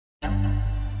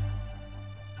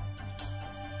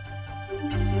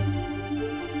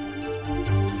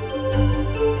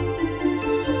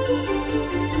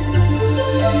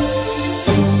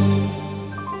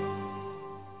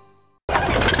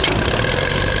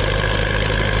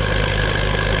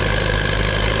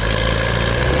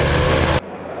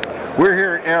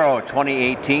Aero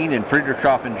 2018 in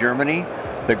Friedrichshafen, Germany,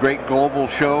 the great global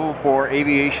show for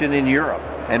aviation in Europe,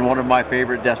 and one of my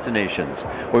favorite destinations.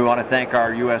 We want to thank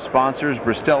our U.S. sponsors,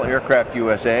 Bristol Aircraft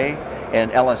USA and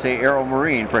LSA Aero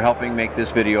Marine, for helping make this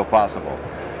video possible.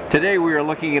 Today we are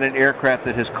looking at an aircraft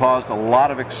that has caused a lot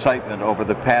of excitement over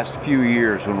the past few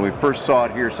years. When we first saw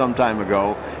it here some time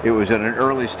ago, it was at an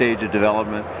early stage of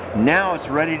development. Now it's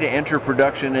ready to enter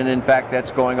production, and in fact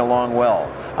that's going along well.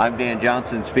 I'm Dan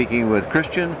Johnson, speaking with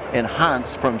Christian and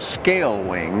Hans from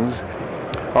ScaleWings.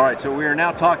 All right, so we are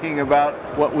now talking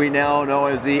about what we now know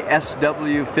as the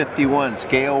SW51,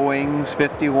 ScaleWings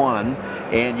 51,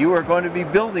 and you are going to be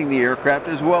building the aircraft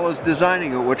as well as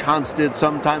designing it, which Hans did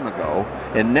some time ago.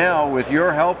 And now, with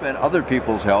your help and other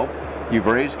people's help, you've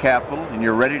raised capital and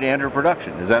you're ready to enter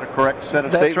production. Is that a correct set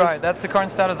of statements? That's right. That's the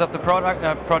current status of the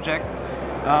project.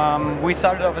 We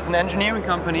started off as an engineering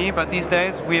company, but these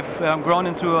days we've grown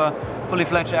into a fully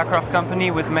fledged aircraft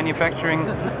company with manufacturing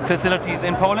facilities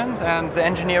in Poland and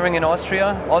engineering in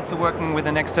Austria, also working with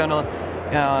an external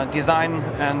design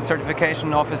and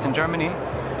certification office in Germany.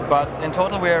 But in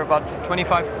total we're about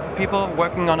 25 people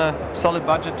working on a solid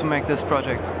budget to make this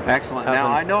project excellent happen. Now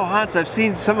I know Hans, I've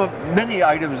seen many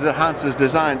items that Hans has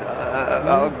designed,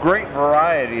 a great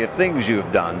variety of things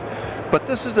you've done. But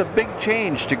this is a big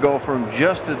change to go from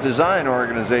just a design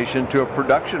organization to a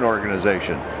production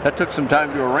organization. That took some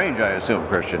time to arrange, I assume,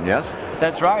 Christian, yes?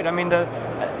 That's right. I mean,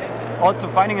 also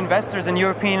finding investors in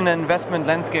European investment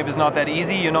landscape is not that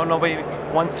easy. You know, nobody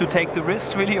wants to take the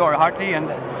risk, really, or hardly. And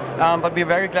but we're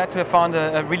very glad to have found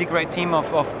a really great team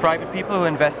of private people who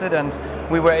invested, and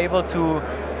we were able to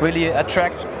really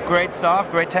attract great staff,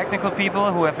 great technical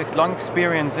people who have long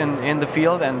experience in the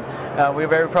field, and we're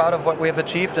very proud of what we have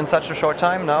achieved in such a short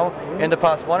time now, in the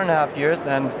past 1.5 years,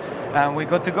 and we're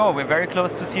good to go. We're very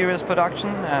close to serious production,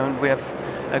 and we have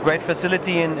a great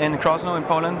facility in Krosno in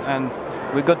Poland, and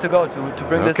we're good to go to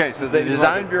bring this. Okay, so the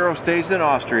design bureau stays in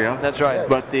Austria. That's right.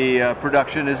 But the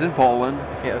production is in Poland.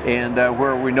 Yes. And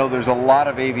where we know there's a lot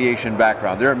of aviation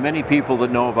background. There are many people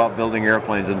that know about building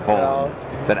airplanes in Poland.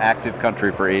 It's an active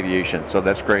country for aviation, so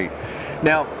that's great.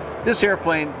 Now, this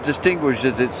airplane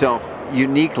distinguishes itself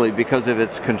uniquely because of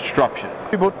its construction.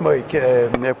 We would make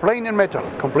a plane in metal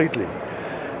completely.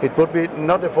 It would be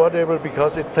not affordable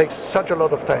because it takes such a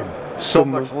lot of time. So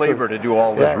much labor to do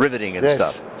all this riveting and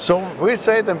stuff. So we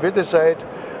said and we decide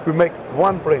we make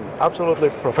one plane absolutely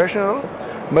professional,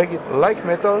 make it like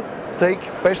metal, take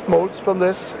best molds from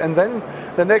this, and then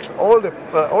the next all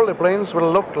the planes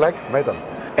will look like metal.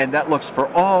 And that looks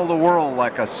for all the world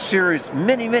like a series,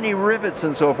 many rivets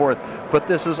and so forth. But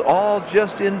this is all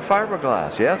just in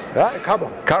fiberglass, yes? Yeah,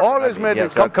 carbon. All is made.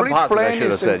 Yes, complete composite, plane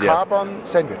is in carbon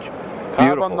sandwich.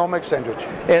 Carbon sandwich.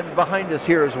 And behind us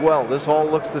here as well, this all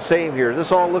looks the same here. This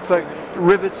all looks like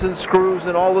rivets and screws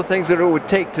and all the things that it would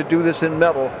take to do this in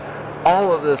metal.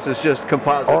 All of this is just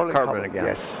composite carbon again.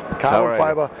 Yes, carbon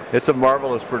fiber. It's a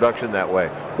marvelous production that way.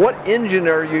 What engine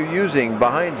are you using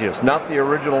behind you? It's not the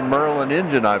original Merlin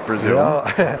engine, I presume.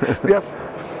 Yeah. We have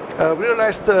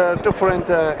realized different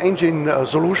engine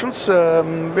solutions.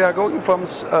 We are going from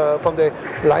the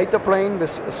lighter plane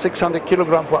with 600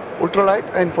 kilogram for ultralight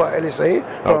and for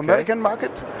LSA for American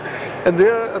market, and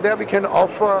there we can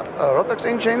offer Rotax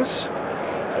engines.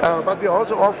 But we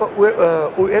also offer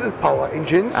UL power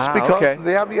engines because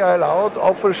there we are allowed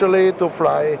officially to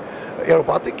fly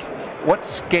aerobatic. What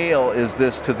scale is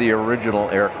this to the original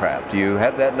aircraft? Do you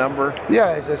have that number?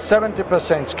 Yeah, it's a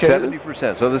 70% scale.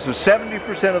 70%. So this is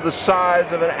 70% of the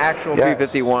size of an actual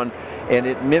P-51, and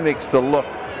it mimics the look.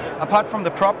 Apart from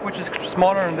the prop, which is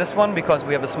smaller than this one because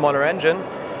we have a smaller engine,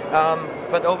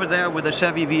 but over there with the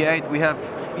Chevy V8 we have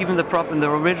even the prop in the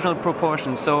original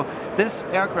proportions. So this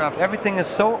aircraft, everything is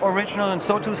so original and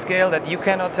so to scale that you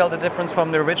cannot tell the difference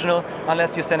from the original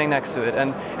unless you're standing next to it.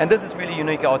 And this is really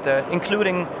unique out there,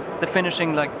 including the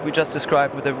finishing like we just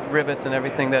described with the rivets and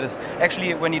everything. That is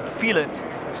actually, when you feel it,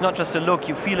 it's not just a look,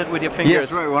 you feel it with your fingers.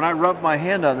 Yes, right. When I rub my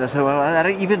hand on this, that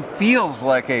even feels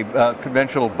like a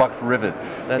conventional bucked rivet.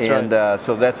 That's right. And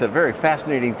so that's a very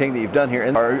fascinating thing that you've done here.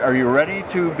 And are you ready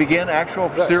to begin actual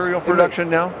serial production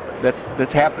now?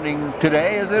 That's happening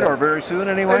today, is it, or very soon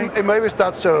anyway? It maybe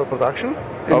start serial production.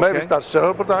 Maybe start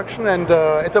serial production, and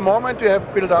at the moment we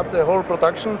have built up the whole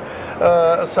production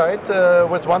site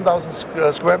with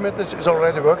 1,000 square meters is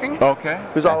already working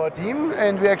with our team,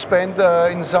 and we expand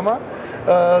in summer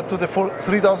to the full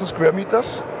 3,000 square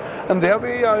meters. And there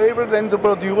we are able then to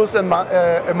produce a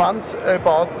month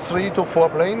about 3 to 4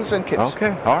 planes and kits.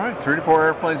 Okay, all right, 3 to 4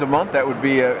 airplanes a month. That would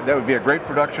be a great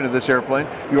production of this airplane.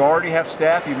 You already have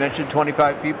staff. You mentioned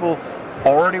 25 people.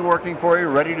 already working for you,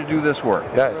 ready to do this work.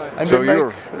 Yes. Right. And So we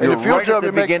you're in the future right at the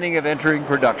we make, beginning of entering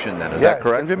production then, is yes, that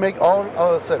correct? and we make all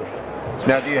ourselves.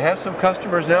 Now, do you have some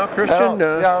customers now, Christian?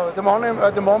 Yeah, at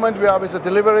the moment we are with a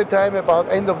delivery time about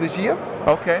end of this year,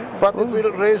 Okay. but it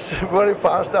will raise very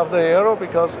fast after Aero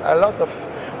because a lot of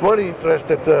very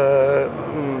interested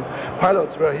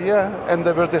pilots were here and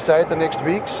they will decide the next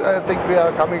weeks. I think we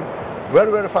are coming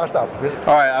very, very fast up.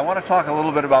 All right, I want to talk a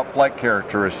little bit about flight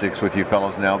characteristics with you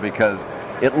fellows now because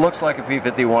it looks like a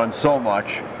P-51 so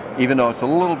much, even though it's a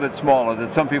little bit smaller,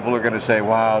 that some people are going to say,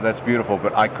 wow, that's beautiful,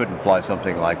 but I couldn't fly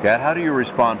something like that. How do you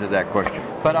respond to that question?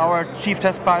 But our chief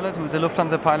test pilot, who's a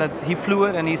Lufthansa pilot, he flew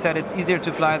it and he said it's easier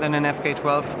to fly than an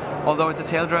FK-12, although it's a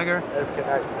tail dragger.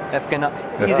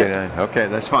 FK9. FK9. Okay,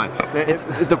 that's fine. It's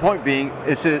the point being,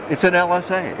 it's an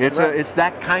LSA. It's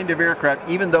that kind of aircraft.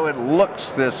 Even though it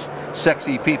looks this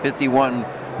sexy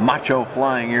P-51 macho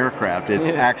flying aircraft, it's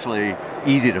actually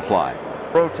easy to fly.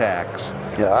 Rotax.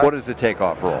 Yeah. What is the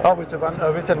takeoff roll? Oh, with the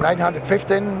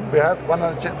 915, we have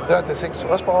 136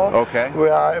 horsepower. Okay. We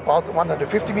are about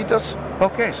 150 meters.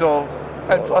 Okay, so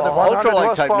And for the 100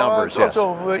 ultralight type horsepower, numbers, yes.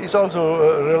 it's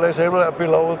also realizable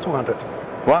below 200.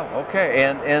 Wow. Okay,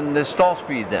 and the stall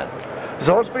speed then? The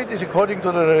stall speed is according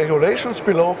to the regulations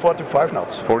below 45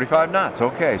 knots. 45 knots.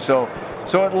 Okay, so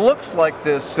it looks like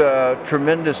this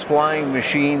tremendous flying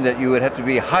machine that you would have to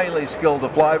be highly skilled to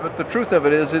fly, but the truth of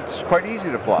it is it's quite easy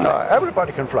to fly.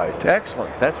 Everybody can fly it.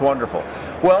 Excellent. That's wonderful.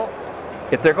 Well,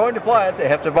 if they're going to fly it, they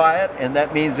have to buy it, and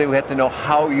that means they have to know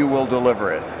how you will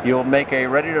deliver it. You'll make a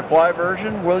ready-to-fly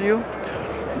version, will you?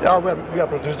 Yeah, we are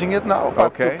producing it now, but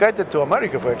Okay. to get it to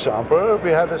America, for example,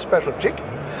 we have a special jig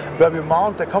where we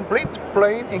mount the complete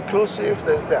plane, inclusive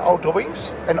the outer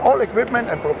wings and all equipment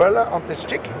and propeller on this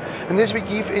jig. And this we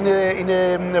give in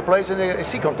a place in a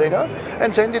sea container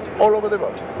and send it all over the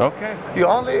world. Okay. You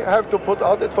only have to put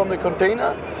out it from the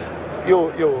container.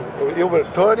 You will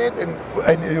turn it and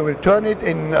you will turn it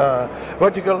in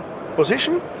vertical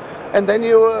position, and then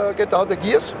you get out the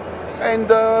gears and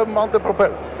mount the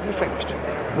propeller. You're finished.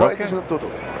 No, Okay. it is not to do.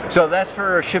 So that's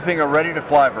for shipping a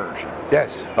ready-to-fly version.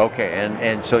 Yes. Okay,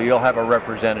 and so you'll have a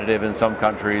representative in some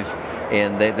countries,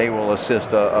 and they will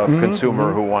assist a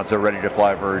consumer who wants a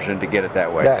ready-to-fly version to get it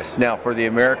that way. Yes. Now, for the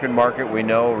American market, we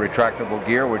know retractable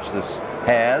gear, which this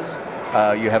has.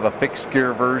 You have a fixed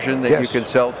gear version that you Yes. can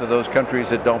sell to those countries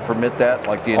that don't permit that,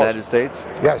 like the United States?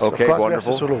 Yes, Okay, of course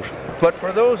wonderful. we have the solution. But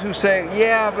for those who say,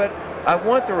 yeah, but I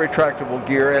want the retractable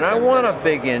gear and I want a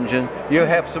big engine, you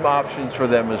have some options for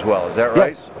them as well. Is that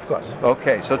right? Yes, of course.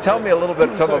 Okay, so tell me a little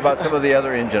bit about some of the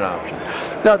other engine options.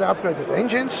 Now the upgraded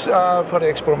engines for the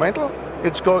experimental,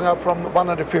 it's going up from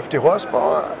 150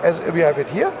 horsepower as we have it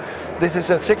here. This is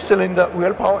a 6-cylinder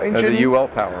UL power engine. The UL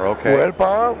power, okay. UL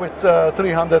power with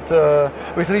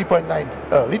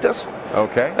 3.9 liters.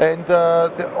 Okay. And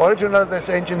the original this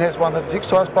engine has 106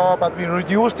 horsepower, but we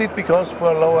reduced it because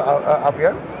for lower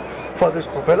RPM for this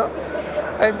propeller.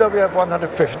 And we have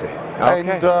 150. Okay.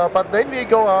 And, but then we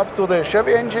go up to the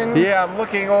Chevy engine. Yeah, I'm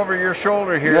looking over your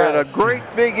shoulder here at a Yes. great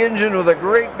big engine with a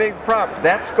great big prop.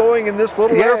 That's going in this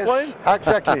little airplane? Yes,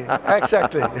 exactly,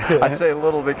 exactly. I say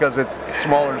little because it's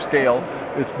smaller scale.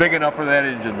 It's big enough for that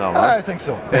engine though, huh? I think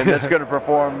so. And it's going to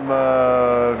perform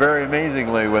very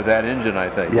amazingly with that engine, I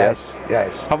think. Yes,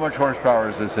 yes. How much horsepower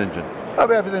is this engine?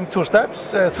 We have it in two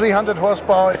steps. 300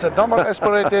 horsepower is a normal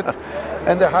aspirated,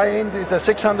 and the high end is a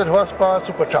 600 horsepower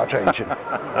supercharger engine.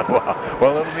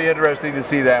 Well, it'll be interesting to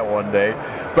see that one day.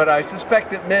 But I suspect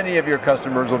that many of your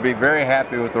customers will be very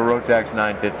happy with the Rotax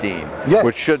 915, Yes.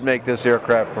 which should make this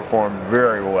aircraft perform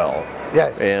very well.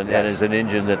 Yes. And is an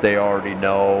engine that they already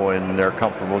know and they're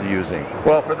comfortable using.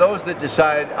 Well, for those that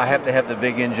decide I have to have the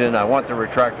big engine, I want the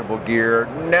retractable gear,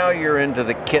 now you're into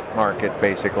the kit market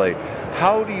basically.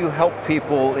 How do you help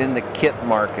people in the kit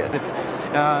market? If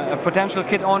a potential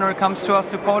kit owner comes to us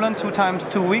to Poland 2 times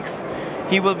 2 weeks,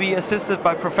 he will be assisted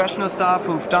by professional staff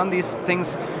who've done these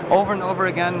things over and over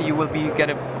again. You will get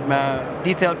a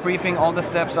detailed briefing, all the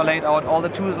steps are laid out, all the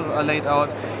tools are laid out.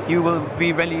 You will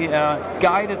be really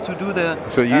guided to do the...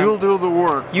 So you'll do the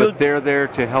work, but they're there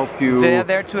to help you with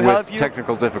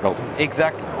technical difficulties.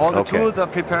 Exactly. All the Okay. tools are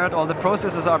prepared, all the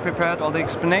processes are prepared, all the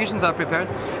explanations are prepared,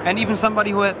 and even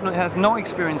somebody who has no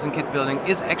experience in kit building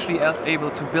is actually able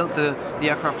to build the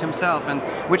aircraft himself, and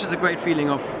which is a great feeling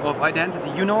of identity.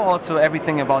 You know also everything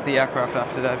about the aircraft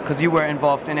after that, because you were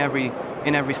involved in every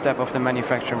in every step of the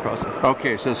manufacturing process.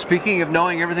 Okay, so speaking of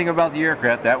knowing everything about the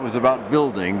aircraft, that was about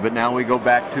building, but now we go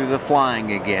back to the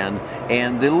flying again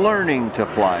and the learning to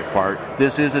fly part.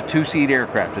 This is a two-seat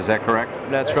aircraft, is that correct?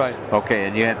 That's right. Okay,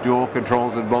 and you have dual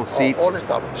controls in both seats? All is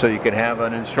done. So you can have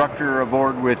an instructor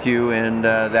aboard with you, and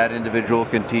that individual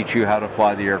can teach you how to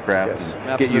fly the aircraft Yes,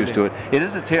 and get used to it. It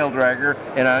is a tail dragger,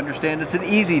 and I understand it's an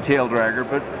easy tail dragger,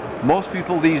 but most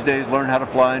people these days learn how to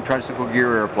fly in tricycle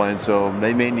gear airplanes, so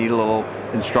they may need a little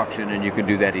instruction, and you can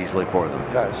do that easily for them.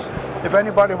 Yes. If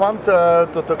anybody wants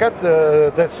to get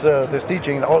this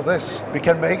teaching, all this, we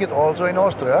can make it also in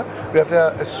Austria. We have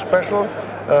a special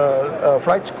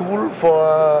flight school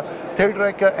for tail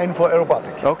dragger and for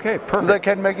aerobatic. Okay, perfect. They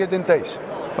can make it in days.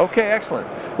 Okay, excellent.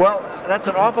 Well, that's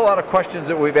an awful lot of questions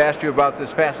that we've asked you about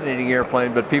this fascinating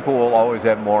airplane, but people will always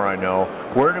have more, I know.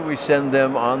 Where do we send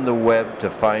them on the web to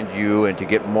find you and to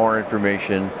get more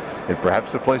information and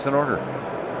perhaps to place an order?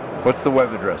 What's the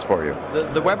web address for you?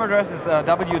 The web address is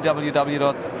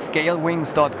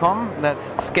www.scalewings.com.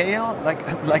 That's scale,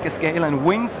 like a scale, and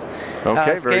wings.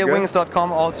 Okay, very good.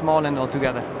 Scalewings.com, all small and all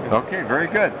together. Okay, very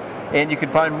good. And you can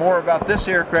find more about this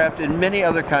aircraft and many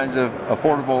other kinds of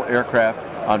affordable aircraft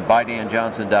on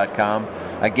bydanjohnson.com.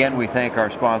 Again, we thank our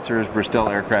sponsors, Bristol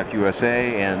Aircraft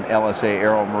USA and LSA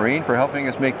Aero Marine, for helping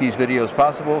us make these videos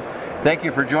possible. Thank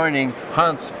you for joining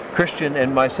Hans, Christian,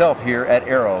 and myself here at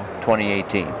Aero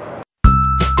 2018.